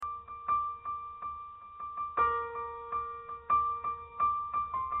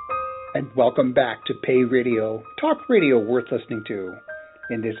And welcome back to Pay Radio, talk radio worth listening to.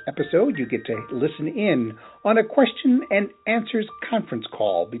 In this episode, you get to listen in on a question and answers conference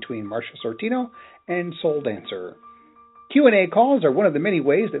call between Marsha Sortino and Soul Dancer. Q&A calls are one of the many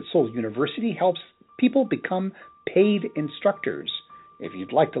ways that Soul University helps people become paid instructors. If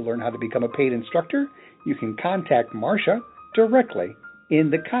you'd like to learn how to become a paid instructor, you can contact Marsha directly in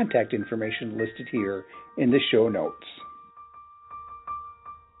the contact information listed here in the show notes.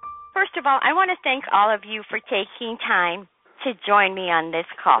 First of all, I want to thank all of you for taking time to join me on this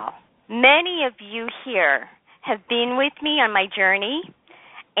call. Many of you here have been with me on my journey,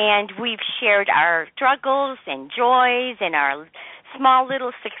 and we've shared our struggles and joys and our small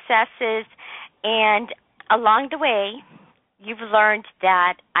little successes. And along the way, you've learned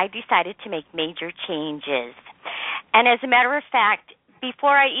that I decided to make major changes. And as a matter of fact,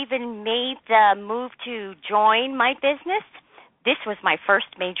 before I even made the move to join my business, this was my first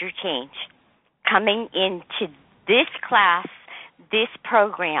major change, coming into this class, this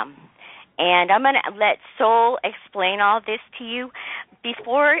program. And I'm going to let Soul explain all this to you.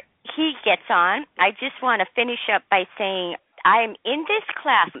 Before he gets on, I just want to finish up by saying I'm in this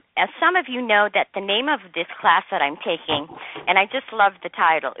class. As some of you know, that the name of this class that I'm taking, and I just love the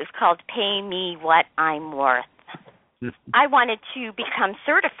title, is called Pay Me What I'm Worth. I wanted to become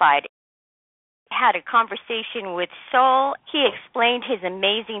certified. Had a conversation with Soul. He explained his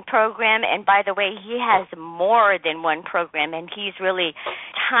amazing program, and by the way, he has more than one program, and he's really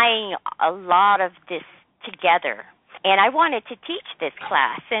tying a lot of this together. And I wanted to teach this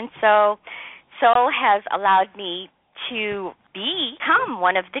class, and so Soul has allowed me to become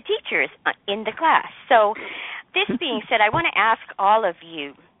one of the teachers in the class. So this being said, I want to ask all of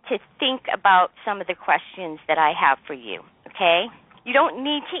you to think about some of the questions that I have for you, okay? You don't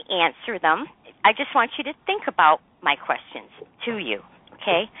need to answer them. I just want you to think about my questions to you,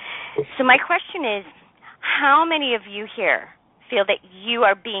 okay? So my question is, how many of you here feel that you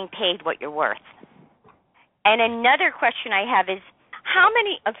are being paid what you're worth? And another question I have is, how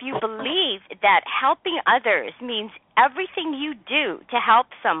many of you believe that helping others means everything you do to help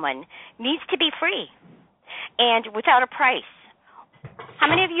someone needs to be free and without a price? How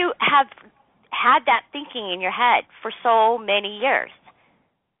many of you have had that thinking in your head for so many years?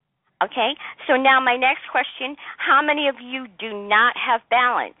 Okay, so now my next question, how many of you do not have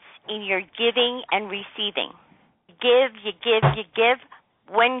balance in your giving and receiving? You give.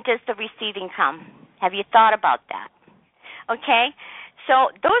 When does the receiving come? Have you thought about that? Okay,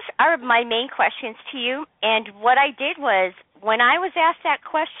 so those are my main questions to you. And what I did was, when I was asked that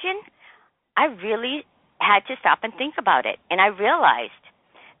question, I really had to stop and think about it. And I realized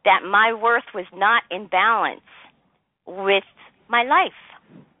that my worth was not in balance with my life.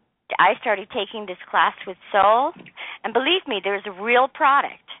 I started taking this class with Soul, and believe me, there's a real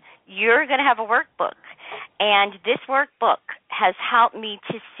product. You're going to have a workbook, and this workbook has helped me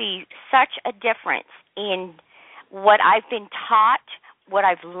to see such a difference in what I've been taught, what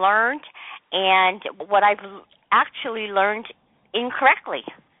I've learned, and what I've actually learned incorrectly,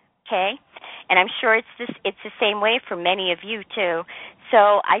 okay? And I'm sure it's the same way for many of you, too.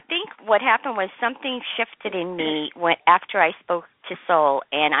 So I think what happened was something shifted in me after I spoke to Soul,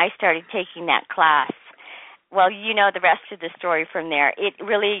 and I started taking that class. Well, you know the rest of the story from there. It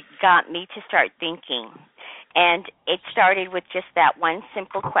really got me to start thinking. And it started with just that one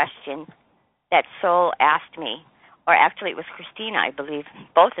simple question that Soul asked me, or actually it was Christina, I believe.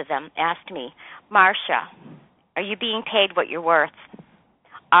 Both of them asked me, Marsha, are you being paid what you're worth?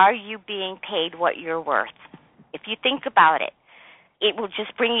 Are you being paid what you're worth? If you think about it, it will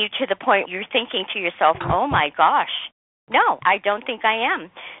just bring you to the point you're thinking to yourself, oh, my gosh, no, I don't think I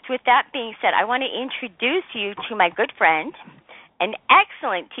am. So with that being said, I want to introduce you to my good friend, an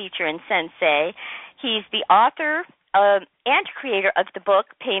excellent teacher and sensei. He's the author and creator of the book,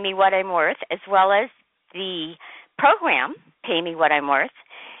 Pay Me What I'm Worth, as well as the program, Pay Me What I'm Worth.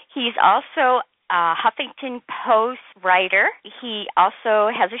 He's also a Huffington Post writer. He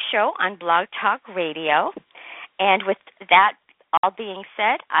also has a show on Blog Talk Radio. And with that all being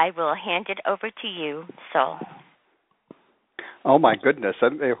said, I will hand it over to you, Soul. Oh, my goodness.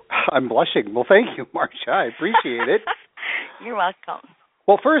 I'm blushing. Well, thank you, Marsha. I appreciate it. You're welcome.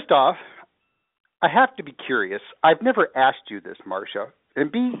 Well, first off, I have to be curious. I've never asked you this, Marsha,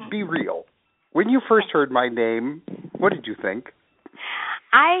 and be real. When you first heard my name, what did you think?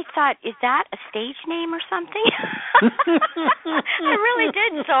 I thought, is that a stage name or something? I really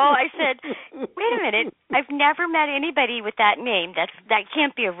did. So I said, wait a minute, I've never met anybody with that name. That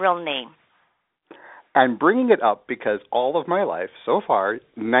can't be a real name. I'm bringing it up because all of my life so far,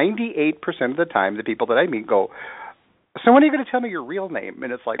 98% of the time, the people that I meet go, so when are you going to tell me your real name?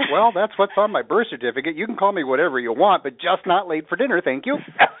 And it's like, well, that's what's on my birth certificate. You can call me whatever you want, but just not late for dinner, thank you.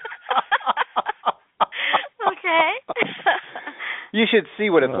 Okay. You should see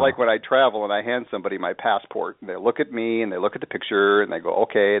what it's like when I travel and I hand somebody my passport. And they look at me and they look at the picture and they go,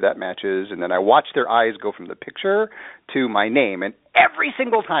 okay, that matches. And then I watch their eyes go from the picture to my name. And every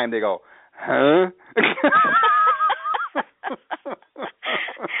single time they go, huh?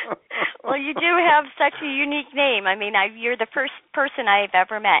 Well, you do have such a unique name. I mean, you're the first person I've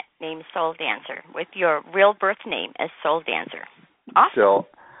ever met named Soul Dancer with your real birth name as Soul Dancer. Awesome. So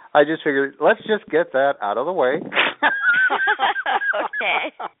I just figured, let's just get that out of the way.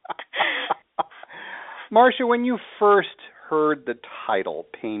 Okay. Marsha, when you first heard the title,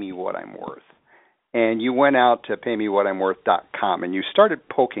 Pay Me What I'm Worth, and you went out to paymewhatimworth.com and you started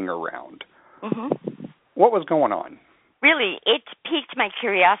poking around, what was going on? Really, it piqued my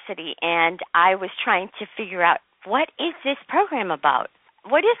curiosity, and I was trying to figure out, what is this program about?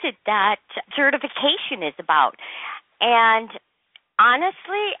 What is it that certification is about? And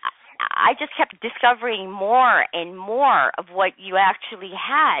honestly, I just kept discovering more and more of what you actually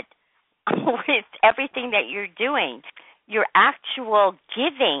had with everything that you're doing, your actual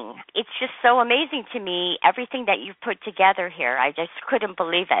giving. It's just so amazing to me, everything that you've put together here. I just couldn't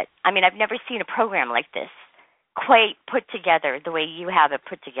believe it. I mean, I've never seen a program like this quite put together the way you have it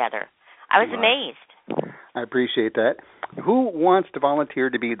put together. I was amazed. I appreciate that. Who wants to volunteer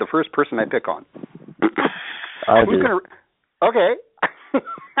to be the first person I pick on? Who's going to? Okay.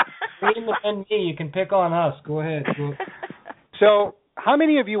 And me, you can pick on us. Go ahead. So, how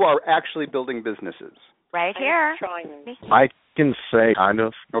many of you are actually building businesses? Right here. I can say kind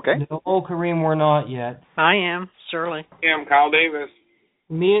of. Okay. No, Kareem, we're not yet. I am, Shirley. I'm Kyle Davis.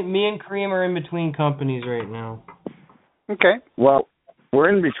 Me and Kareem are in between companies right now. Okay. Well, we're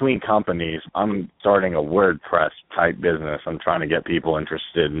in between companies. I'm starting a WordPress type business. I'm trying to get people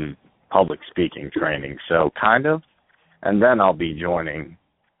interested in public speaking training. So kind of. And then I'll be joining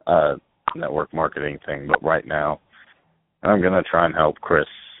a network marketing thing. But right now, I'm going to try and help Chris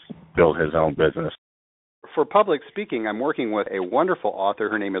build his own business. For public speaking, I'm working with a wonderful author.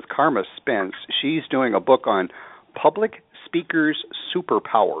 Her name is Karma Spence. She's doing a book on public speakers'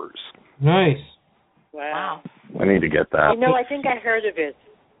 superpowers. Nice. Wow. I need to get that. I think I heard of it.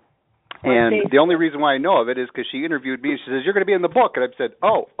 And the only reason why I know of it is because she interviewed me. And she says, you're going to be in the book. And I said,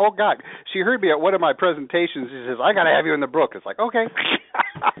 oh, God. She heard me at one of my presentations. She says, I got to have you in the book. It's like, okay.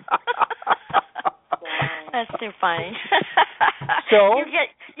 That's too funny. So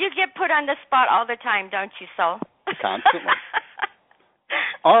you get put on the spot all the time, don't you, Sol? Constantly.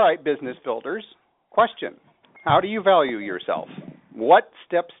 All right, business builders. Question. How do you value yourself? What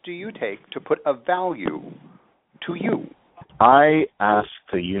steps do you take to put a value to you? I ask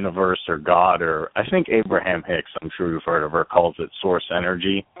the universe or God, or I think Abraham Hicks, I'm sure you've heard of her, calls it source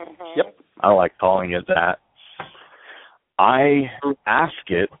energy. Yep. I like calling it that. I ask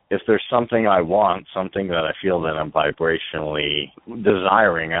it if there's something I want, something that I feel that I'm vibrationally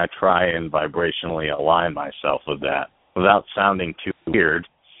desiring. I try and vibrationally align myself with that without sounding too weird.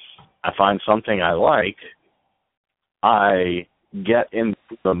 I find something I like. I get into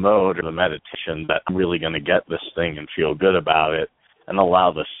the mode or the meditation that I'm really going to get this thing and feel good about it and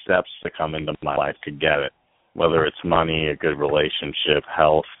allow the steps to come into my life to get it, whether it's money, a good relationship,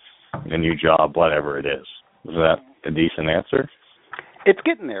 health, a new job, whatever it is. Is that a decent answer? It's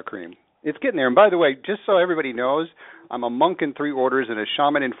getting there, Kareem. It's getting there. And by the way, just so everybody knows, I'm a monk in 3 orders and a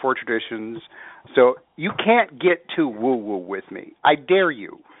shaman in 4 traditions, so you can't get too woo-woo with me. I dare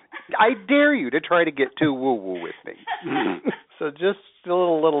you. I dare you to try to get too woo-woo with me. So just a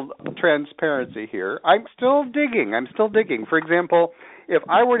little transparency here. I'm still digging. For example, if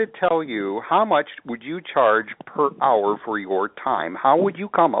I were to tell you how much would you charge per hour for your time, how would you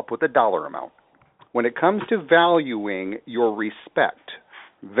come up with a dollar amount? When it comes to valuing your respect,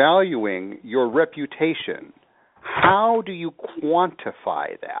 valuing your reputation, how do you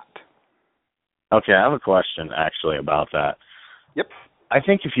quantify that? Okay, I have a question actually about that. Yep. I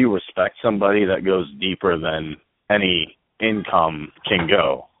think if you respect somebody, that goes deeper than any income can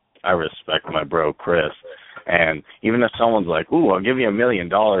go. I respect my bro Chris, and even if someone's like, "Ooh, I'll give you $1 million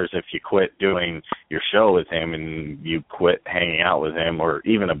if you quit doing your show with him and you quit hanging out with him," or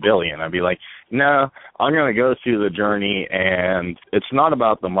even $1 billion, I'd be like, "No, I'm going to go through the journey, and it's not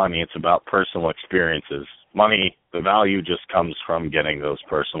about the money; it's about personal experiences. Money, the value just comes from getting those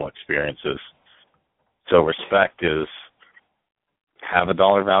personal experiences. So respect is." Have a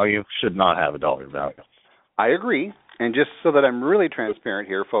dollar value, should not have a dollar value. I agree. And just so that I'm really transparent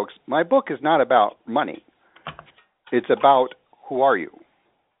here, folks, my book is not about money. It's about who are you.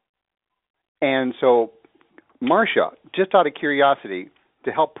 And so Marsha, just out of curiosity,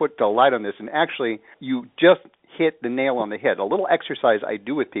 to help put the light on this, and actually you just hit the nail on the head. A little exercise I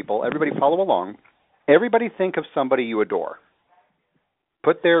do with people, everybody follow along. Everybody think of somebody you adore.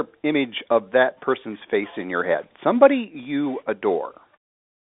 Put their image of that person's face in your head. Somebody you adore.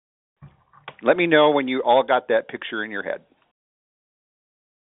 Let me know when you all got that picture in your head.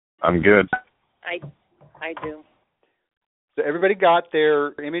 I'm good. I do. So everybody got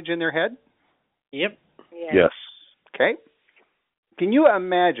their image in their head? Yep. Yes. Okay. Can you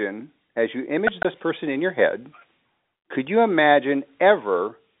imagine, as you image this person in your head, could you imagine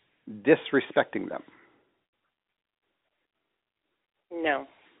ever disrespecting them? No.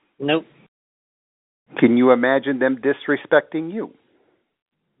 Nope. Can you imagine them disrespecting you?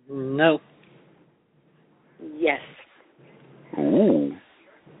 No. Yes. Ooh.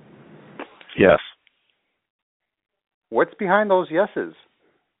 Yes. What's behind those yeses?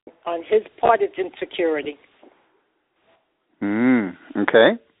 On his part, it's insecurity.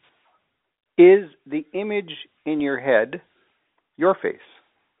 Okay. Is the image in your head your face?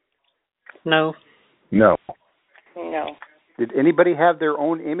 No. No. No. Did anybody have their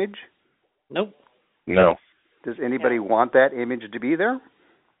own image? Nope. No. Does anybody want that image to be there?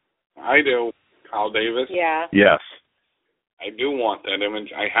 I do, Carl Davis. Yeah. Yes. I do want that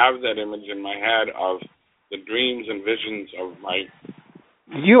image. I have that image in my head of the dreams and visions of my...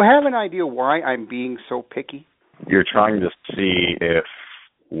 Do you have an idea why I'm being so picky? You're trying to see if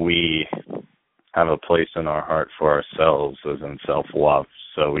we have a place in our heart for ourselves as in self-love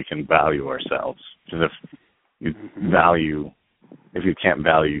so we can value ourselves. Because if you can't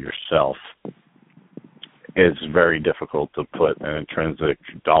value yourself, it's very difficult to put an intrinsic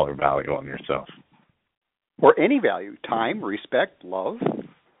dollar value on yourself. Or any value, time, respect, love.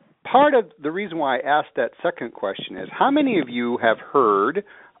 Part of the reason why I asked that second question is, how many of you have heard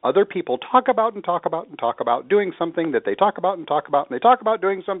other people talk about doing something that they talk about and talk about, and they talk about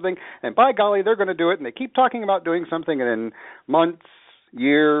doing something, and by golly, they're going to do it, and they keep talking about doing something, and then months,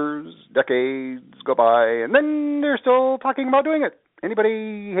 years, decades go by, and then they're still talking about doing it.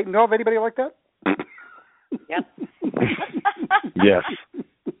 Anybody know of anybody like that? Yep. Yes.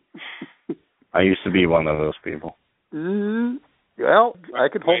 I used to be one of those people. Well, I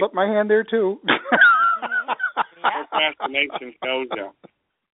could hold up my hand there, too. Procrastination kills you.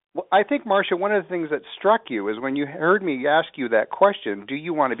 Well, I think, Marsha, one of the things that struck you is when you heard me ask you that question, do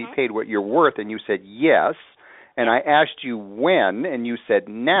you want to be paid what you're worth? And you said yes. And I asked you when, and you said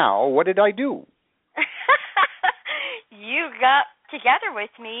now. What did I do? You got together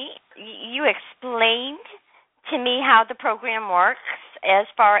with me. You explained to me how the program works as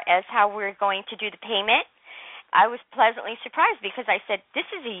far as how we're going to do the payment. I was pleasantly surprised because I said, this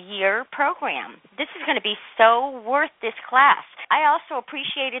is a year program. This is going to be so worth this class. I also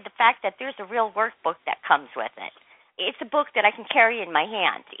appreciated the fact that there's a real workbook that comes with it. It's a book that I can carry in my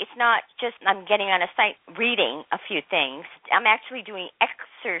hand. It's not just I'm getting on a site reading a few things. I'm actually doing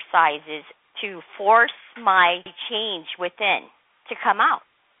exercises to force my change within to come out.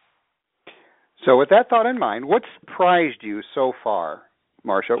 So with that thought in mind, what surprised you so far,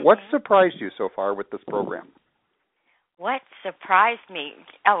 Marsha? What surprised you so far with this program? What surprised me?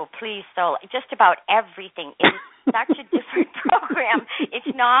 Oh, please, so just about everything. It's such a different program.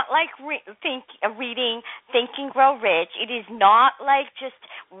 It's not like reading Think and Grow Rich. It is not like just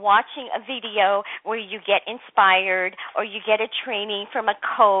watching a video where you get inspired or you get a training from a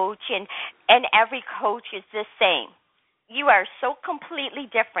coach, and every coach is the same. You are so completely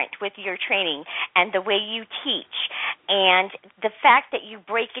different with your training and the way you teach, and the fact that you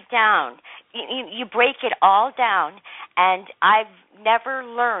break it down. You break it all down, and I've never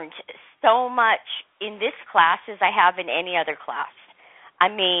learned so much in this class as I have in any other class.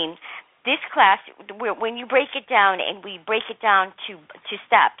 I mean, this class, when you break it down, and we break it down to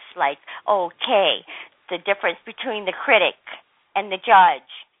steps like, okay, the difference between the critic and the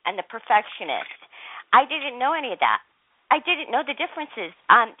judge and the perfectionist. I didn't know any of that. I didn't know the differences.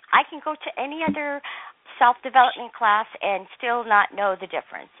 I can go to any other self-development class and still not know the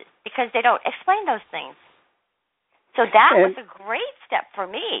differences because they don't explain those things. So that was a great step for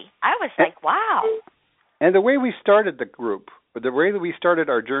me. I was like, wow. And the way we started the group, the way that we started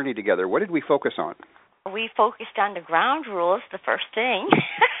our journey together, what did we focus on? We focused on the ground rules, the first thing.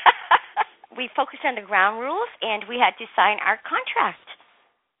 We focused on the ground rules, and we had to sign our contract.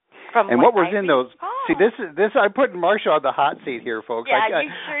 And what was in those? See, this I'm putting Marsha on the hot seat here, folks. Yeah,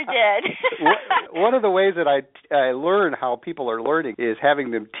 you sure did. One of the ways that I learn how people are learning is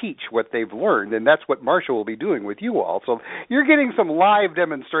having them teach what they've learned, and that's what Marsha will be doing with you all. So you're getting some live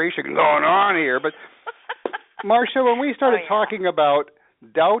demonstration going on here. But Marsha, when we started talking about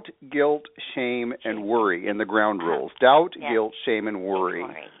doubt, guilt, shame, and worry in the ground rules. Doubt, guilt, shame, and worry.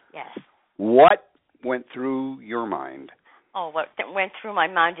 Yes. What went through your mind? Oh, what went through my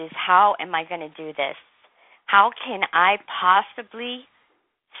mind is, how am I going to do this? How can I possibly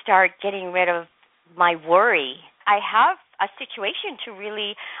start getting rid of my worry? I have a situation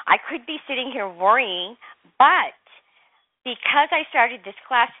I could be sitting here worrying, but because I started this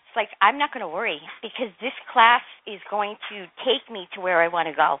class, it's like I'm not going to worry, because this class is going to take me to where I want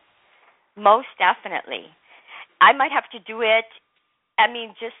to go. Most definitely. I might have to do it,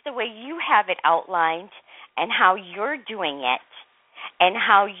 just the way you have it outlined and how you're doing it and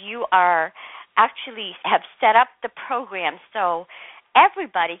how you are actually have set up the program so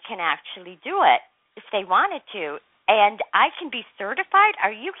everybody can actually do it if they wanted to. And I can be certified?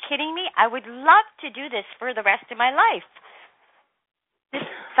 Are you kidding me? I would love to do this for the rest of my life.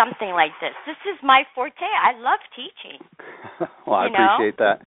 Something like this. This is my forte. I love teaching. Well, I appreciate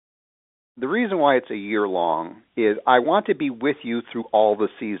that. The reason why it's a year long is I want to be with you through all the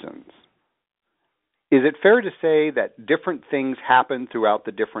seasons. Is it fair to say that different things happen throughout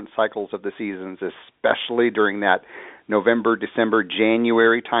the different cycles of the seasons, especially during that November, December,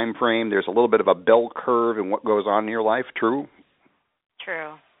 January time frame? There's a little bit of a bell curve in what goes on in your life, true?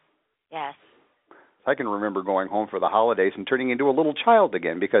 True, yes. I can remember going home for the holidays and turning into a little child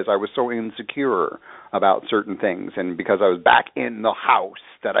again because I was so insecure about certain things and because I was back in the house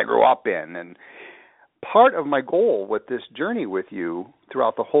that I grew up in. And part of my goal with this journey with you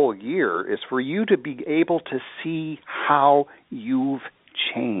throughout the whole year is for you to be able to see how you've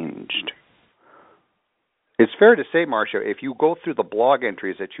changed. It's fair to say, Marsha, if you go through the blog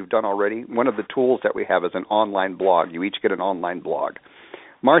entries that you've done already, one of the tools that we have is an online blog. You each get an online blog.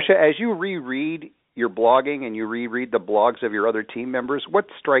 Marsha, as you reread your blogging and you reread the blogs of your other team members, what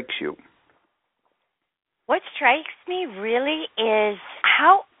strikes you? What strikes me really is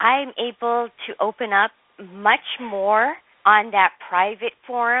how I'm able to open up much more on that private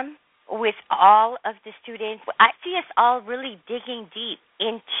forum with all of the students. I see us all really digging deep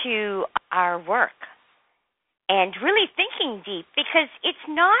into our work and really thinking deep, because it's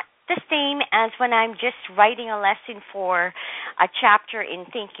not the same as when I'm just writing a lesson for a chapter in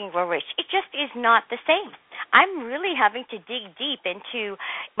Think and Grow Rich. It just is not the same. I'm really having to dig deep into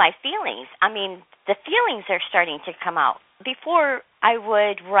my feelings. The feelings are starting to come out. Before, I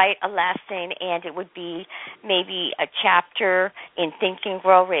would write a lesson and it would be maybe a chapter in Think and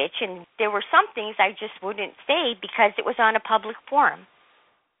Grow Rich, and there were some things I just wouldn't say because it was on a public forum.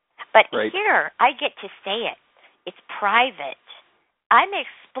 But Here, I get to say it. It's private. I'm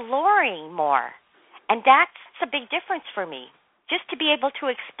exploring more, and that's a big difference for me, just to be able to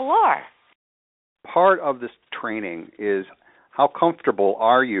explore. Part of this training is how comfortable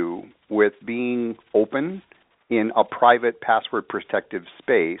are you with being open in a private password protective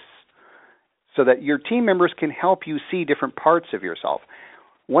space so that your team members can help you see different parts of yourself.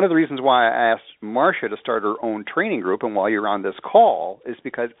 One of the reasons why I asked Marsha to start her own training group and while you're on this call is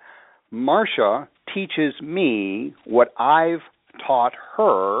because Marsha teaches me what I've taught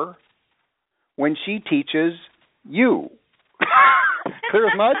her when she teaches you. Clear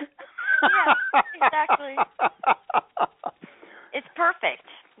as mud? Yeah, exactly. It's perfect.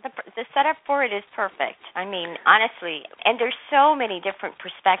 The setup for it is perfect. Honestly, and there's so many different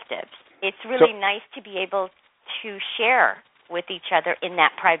perspectives. It's really nice to be able to share with each other in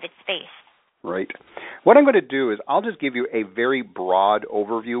that private space. Right. What I'm going to do is I'll just give you a very broad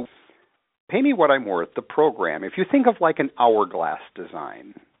overview. Pay me what I'm worth, the program. If you think of like an hourglass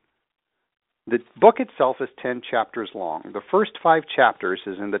design, the book itself is 10 chapters long. The first 5 chapters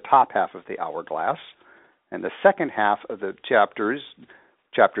is in the top half of the hourglass, and the second half of the chapters,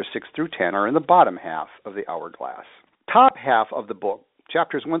 chapters 6 through 10, are in the bottom half of the hourglass. Top half of the book,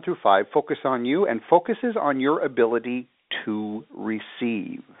 chapters 1 through 5, focus on you and focuses on your ability to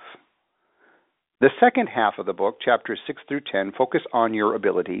receive. The second half of the book, chapters 6 through 10, focus on your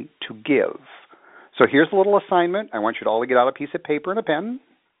ability to give. So here's a little assignment. I want you to all get out a piece of paper and a pen.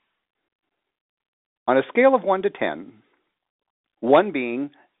 On a scale of 1 to 10, 1 being,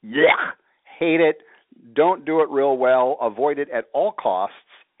 hate it, don't do it real well, avoid it at all costs,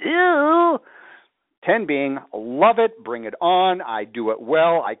 ew. 10 being, love it, bring it on, I do it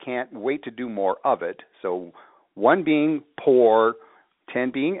well, I can't wait to do more of it. So 1 being poor,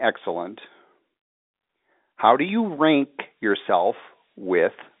 10 being excellent. How do you rank yourself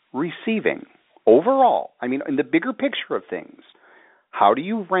with receiving? Overall, in the bigger picture of things, how do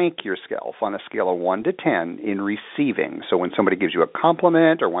you rank yourself on a scale of 1 to 10 in receiving? So when somebody gives you a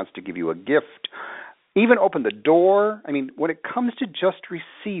compliment or wants to give you a gift, even open the door, when it comes to just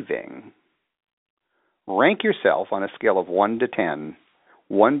receiving, rank yourself on a scale of 1 to 10.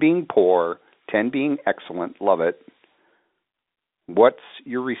 1 being poor, 10 being excellent, love it. What's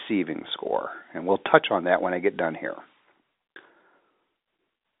your receiving score? And we'll touch on that when I get done here.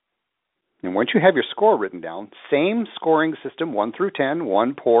 And once you have your score written down, same scoring system, 1 through 10,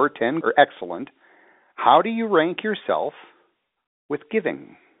 1 poor, 10 or excellent. How do you rank yourself with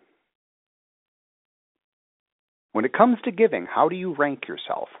giving? When it comes to giving, how do you rank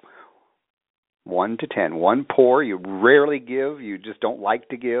yourself? 1 to 10. 1 poor, you rarely give, you just don't like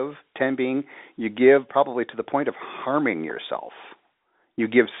to give. 10 being you give probably to the point of harming yourself. You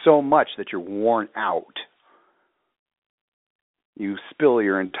give so much that you're worn out. You spill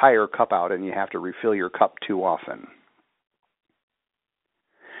your entire cup out and you have to refill your cup too often.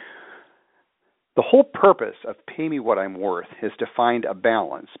 The whole purpose of Pay Me What I'm Worth is to find a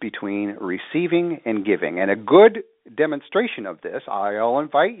balance between receiving and giving. And a good demonstration of this, I'll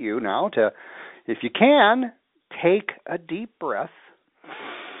invite you now to, if you can, take a deep breath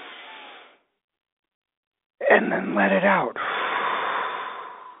and then let it out.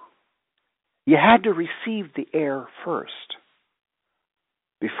 You had to receive the air first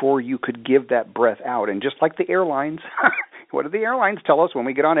before you could give that breath out. And just like the airlines, what do the airlines tell us when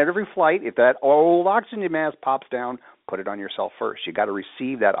we get on every flight? If that old oxygen mask pops down, put it on yourself first. You got to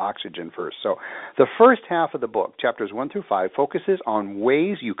receive that oxygen first. So the first half of the book, chapters 1 through 5, focuses on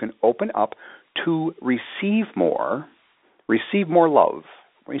ways you can open up to receive more love,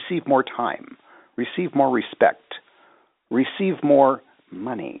 receive more time, receive more respect, receive more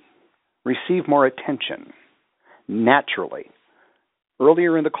money, receive more attention naturally.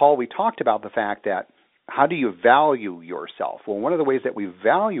 Earlier in the call, we talked about the fact that how do you value yourself? Well, one of the ways that we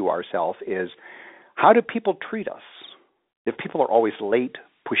value ourselves is how do people treat us? If people are always late,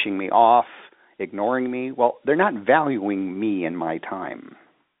 pushing me off, ignoring me, well, they're not valuing me and my time.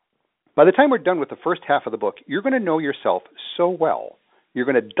 By the time we're done with the first half of the book, you're going to know yourself so well. You're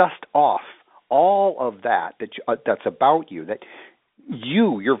going to dust off all of that's about you, that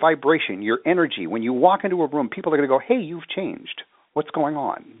you, your vibration, your energy. When you walk into a room, people are going to go, hey, you've changed. What's going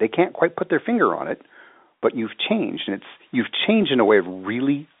on? They can't quite put their finger on it, but you've changed, and you've changed in a way of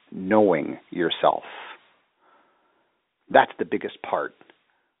really knowing yourself. That's the biggest part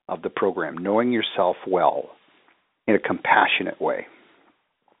of the program, knowing yourself well in a compassionate way.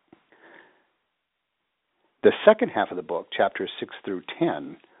 The second half of the book, chapters 6 through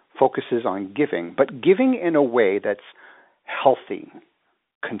 10, focuses on giving, but giving in a way that's healthy,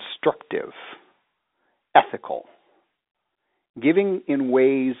 constructive, ethical. Giving in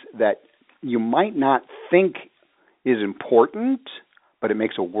ways that you might not think is important, but it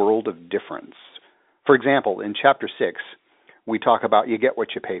makes a world of difference. For example, in chapter 6, we talk about you get what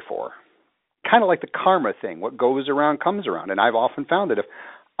you pay for. Kind of like the karma thing, what goes around comes around. And I've often found that if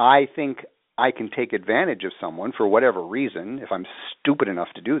I think I can take advantage of someone for whatever reason, if I'm stupid enough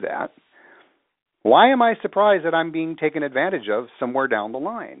to do that, why am I surprised that I'm being taken advantage of somewhere down the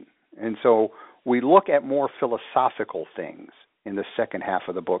line? And so we look at more philosophical things in the second half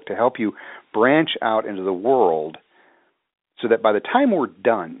of the book to help you branch out into the world so that by the time we're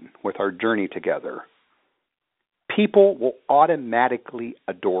done with our journey together, people will automatically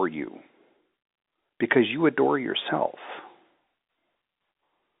adore you because you adore yourself.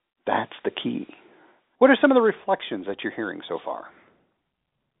 That's the key. What are some of the reflections that you're hearing so far?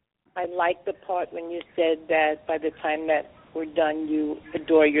 I like the part when you said that by the time that we're done, you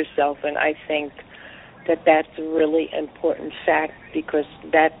adore yourself, and I think that that's a really important fact, because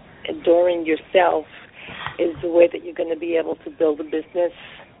that adoring yourself is the way that you're going to be able to build a business,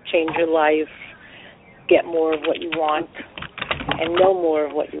 change your life, get more of what you want, and know more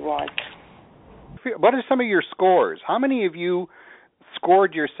of what you want. What are some of your scores? How many of you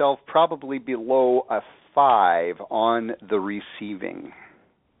scored yourself probably below a 5 on the receiving?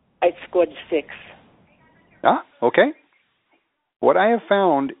 I scored 6. Ah, okay. What I have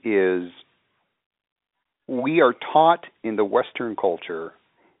found is we are taught in the Western culture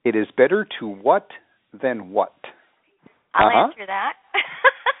it is better to what than what. I'll answer that.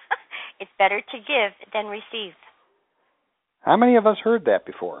 It's better to give than receive. How many of us heard that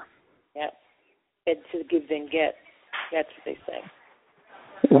before? Yep. Better to give than get. That's what they say.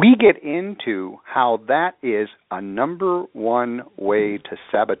 We get into how that is a number one way to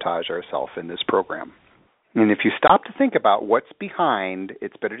sabotage ourselves in this program. And if you stop to think about what's behind,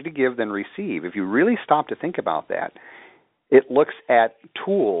 it's better to give than receive. If you really stop to think about that, it looks at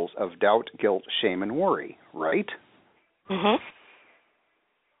tools of doubt, guilt, shame, and worry, right? Mm-hmm.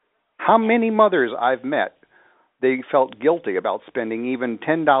 How many mothers I've met, they felt guilty about spending even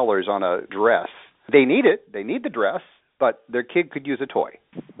 $10 on a dress. They need it. They need the dress, but their kid could use a toy.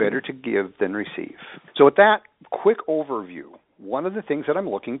 Better to give than receive. So with that quick overview, one of the things that I'm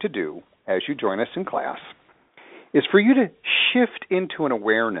looking to do as you join us in class is for you to shift into an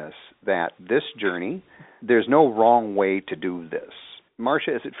awareness that this journey, there's no wrong way to do this.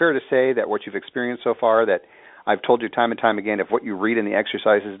 Marsha, is it fair to say that what you've experienced so far, that I've told you time and time again, if what you read in the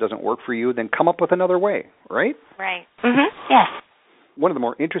exercises doesn't work for you, then come up with another way, right? Right. Yes. One of the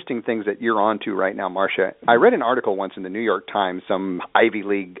more interesting things that you're on to right now, Marsha, I read an article once in the New York Times. Some Ivy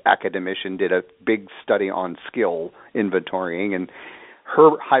League academician did a big study on skill inventorying, and her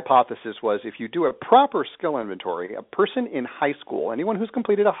hypothesis was if you do a proper skill inventory, a person in high school, anyone who's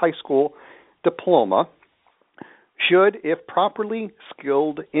completed a high school diploma, should, if properly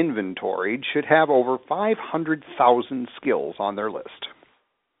skilled inventoried, should have over 500,000 skills on their list.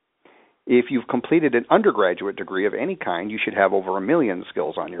 If you've completed an undergraduate degree of any kind, you should have over 1 million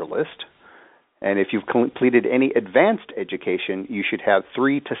skills on your list. And if you've completed any advanced education, you should have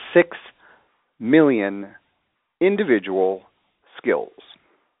 3 to 6 million individual skills.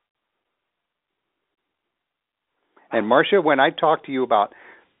 And Marsha, when I talked to you about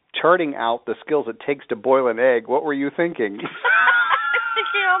charting out the skills it takes to boil an egg, what were you thinking?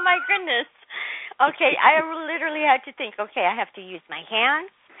 Oh, my goodness. Okay, I literally had to think, okay, I have to use my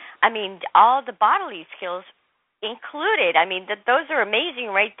hands. I mean, all the bodily skills included. I mean, those are amazing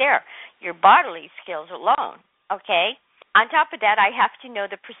right there, your bodily skills alone, okay? On top of that, I have to know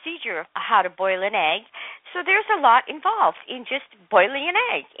the procedure of how to boil an egg. So there's a lot involved in just boiling an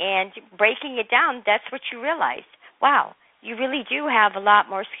egg and breaking it down. That's what you realize. Wow, you really do have a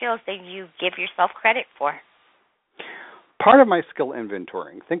lot more skills than you give yourself credit for. Part of my skill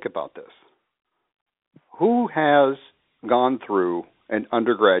inventorying, think about this. Who has gone through an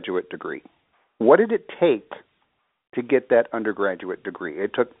undergraduate degree? What did it take to get that undergraduate degree?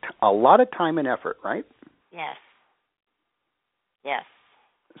 It took a lot of time and effort, right? Yes. Yes.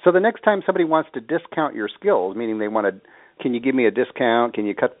 So the next time somebody wants to discount your skills, meaning they want to, can you give me a discount? Can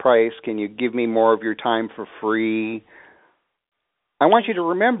you cut price? Can you give me more of your time for free? I want you to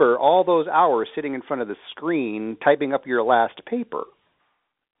remember all those hours sitting in front of the screen typing up your last paper,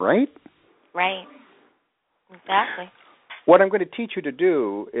 right? Right. Exactly. What I'm going to teach you to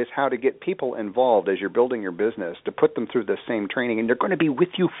do is how to get people involved as you're building your business, to put them through the same training, and they're going to be with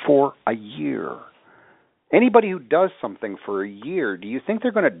you for a year. Anybody who does something for a year, do you think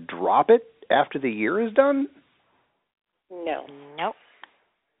they're going to drop it after the year is done? No. Nope.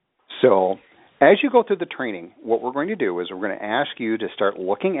 So as you go through the training, what we're going to do is we're going to ask you to start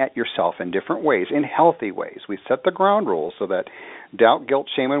looking at yourself in different ways, in healthy ways. We set the ground rules so that doubt, guilt,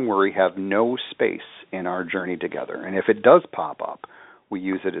 shame, and worry have no space in our journey together. And if it does pop up, we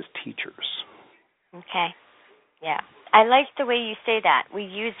use it as teachers. Okay. Yeah. I like the way you say that. We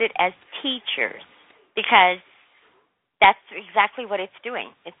use it as teachers because that's exactly what it's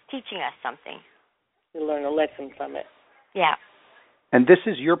doing. It's teaching us something. You learn a lesson from it. Yeah. And this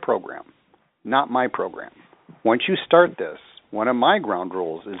is your program, not my program. Once you start this, one of my ground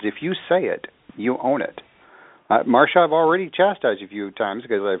rules is if you say it, you own it. Marsha, I've already chastised you a few times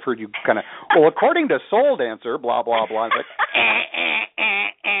because I've heard you kind of, well, according to Soul Dancer, blah, blah, blah. It's like,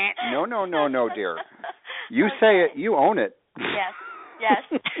 no, dear. You say it, you own it. Yes.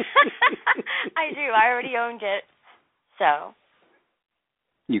 I do. I already owned it. So.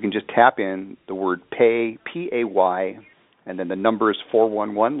 You can just tap in the word pay, P-A-Y, and then the number is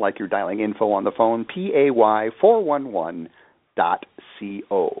 411, like you're dialing info on the phone, P-A-Y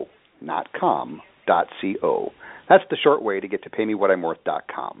 411.co, not com. .co. That's the short way to get to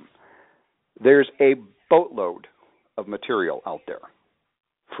paymewhatimworth.com. There's a boatload of material out there,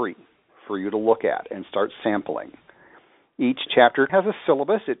 free, for you to look at and start sampling. Each chapter has a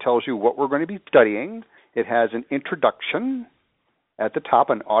syllabus. It tells you what we're going to be studying. It has an introduction at the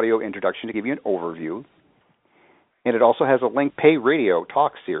top, an audio introduction to give you an overview. And it also has a link, Pay Radio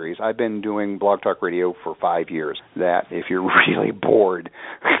Talk Series. I've been doing Blog Talk Radio for 5 years. That, if you're really bored,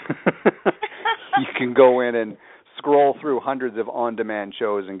 you can go in and scroll through hundreds of on-demand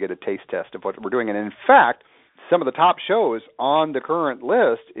shows and get a taste test of what we're doing. And in fact, some of the top shows on the current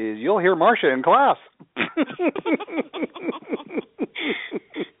list is you'll hear Marsha in class.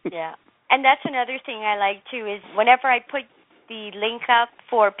 Yeah. And that's another thing I like, too, is whenever I put the link up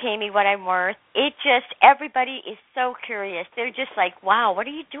for Pay Me What I'm Worth, everybody is so curious. They're just like, wow, what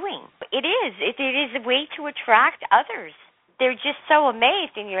are you doing? It is a way to attract others. They're just so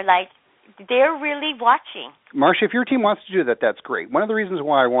amazed, and you're like, they're really watching. Marsha, if your team wants to do that, that's great. One of the reasons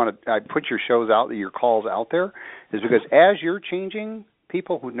why I put your shows out, your calls out there, is because as you're changing,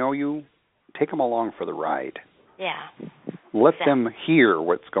 people who know you, take them along for the ride. Yeah. Let them hear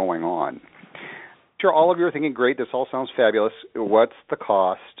what's going on. Sure, all of you are thinking, great, this all sounds fabulous. What's the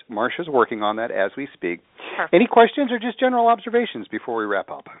cost? Marsha's working on that as we speak. Perfect. Any questions or just general observations before we wrap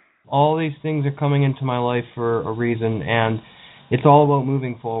up? All these things are coming into my life for a reason, and it's all about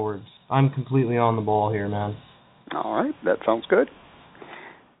moving forwards. I'm completely on the ball here, man. All right, that sounds good.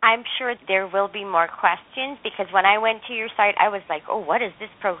 I'm sure there will be more questions, because when I went to your site, I was like, oh, what is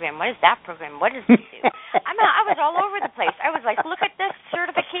this program? What is that program? What does this do? I was all over the place. I was like, look at this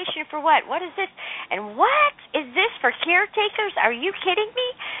certification for what? What is this? And what is this for caretakers? Are you kidding me?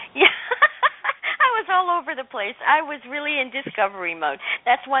 Yeah. I was all over the place. I was really in discovery mode.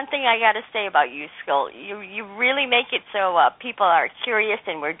 That's one thing I got to say about you, Skull. You really make it so people are curious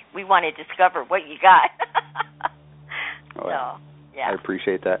and we want to discover what you got. Well, so, yeah. I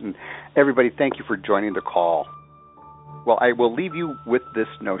appreciate that. And everybody, thank you for joining the call. Well, I will leave you with this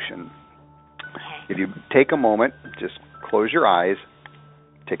notion. If you take a moment, just close your eyes,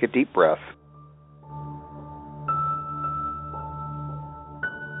 take a deep breath.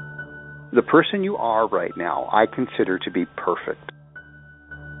 The person you are right now, I consider to be perfect.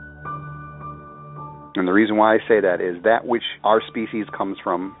 And the reason why I say that is that which our species comes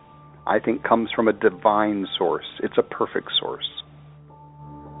from, I think, comes from a divine source. It's a perfect source.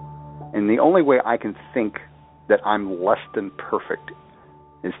 And the only way I can think that I'm less than perfect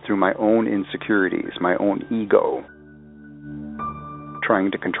is through my own insecurities, my own ego, trying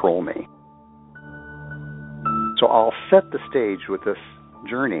to control me. So I'll set the stage with this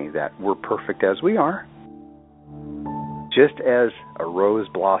journey that we're perfect as we are. Just as a rose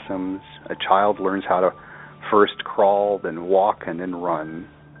blossoms, a child learns how to first crawl, then walk, and then run.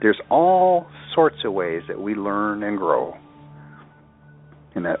 There's all sorts of ways that we learn and grow.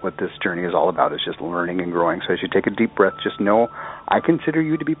 And that what this journey is all about is just learning and growing. So as you take a deep breath, just know I consider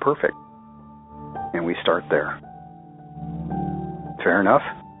you to be perfect. And we start there. Fair enough?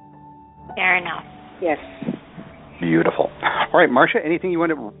 Fair enough. Yes. Beautiful. All right, Marsha, anything you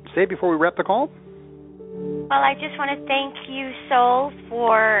want to say before we wrap the call? Well, I just want to thank you, Soul,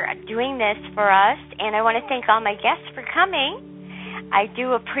 for doing this for us, and I want to thank all my guests for coming. I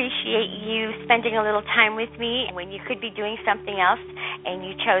do appreciate you spending a little time with me when you could be doing something else, and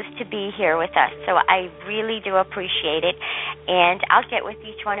you chose to be here with us. So I really do appreciate it, and I'll get with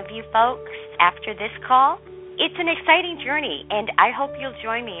each one of you folks after this call. It's an exciting journey, and I hope you'll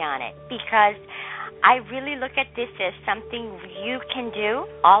join me on it, because I really look at this as something you can do,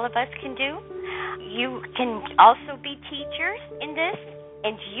 all of us can do. You can also be teachers in this,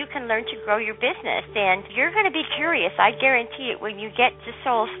 and you can learn to grow your business. And you're going to be curious, I guarantee it, when you get to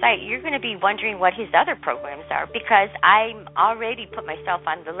Soul's site, you're going to be wondering what his other programs are, because I'm already put myself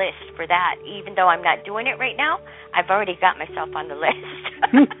on the list for that. Even though I'm not doing it right now, I've already got myself on the list.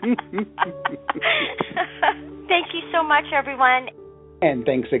 Thank you so much, everyone. And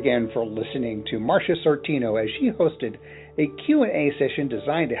thanks again for listening to Marsha Sortino as she hosted a Q&A session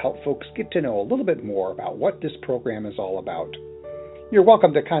designed to help folks get to know a little bit more about what this program is all about. You're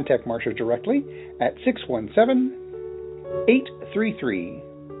welcome to contact Marsha directly at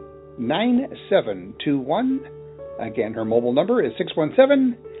 617-833-9721. Again, her mobile number is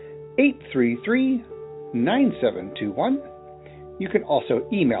 617-833-9721. You can also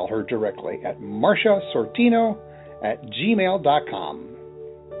email her directly at marshasortino@gmail.com.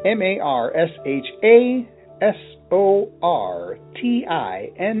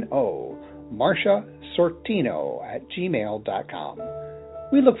 MARSHASORTINO, Marsha Sortino@gmail.com.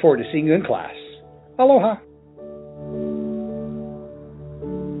 We look forward to seeing you in class. Aloha.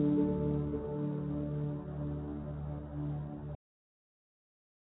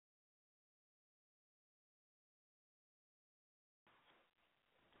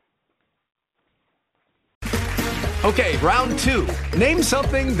 Okay, round two. Name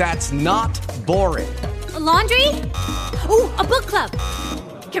something that's not boring. A laundry? Ooh, a book club.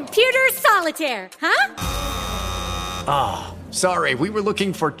 Computer solitaire, huh? Ah, sorry, we were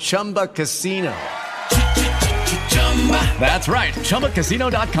looking for Chumba Casino. That's right,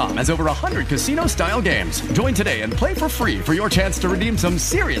 ChumbaCasino.com has over 100 casino-style games. Join today and play for free for your chance to redeem some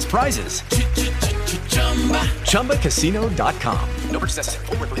serious prizes. ChumbaCasino.com. No purchase necessary.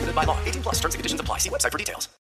 Void where prohibited by law. 18+. Terms and conditions apply. See website for details.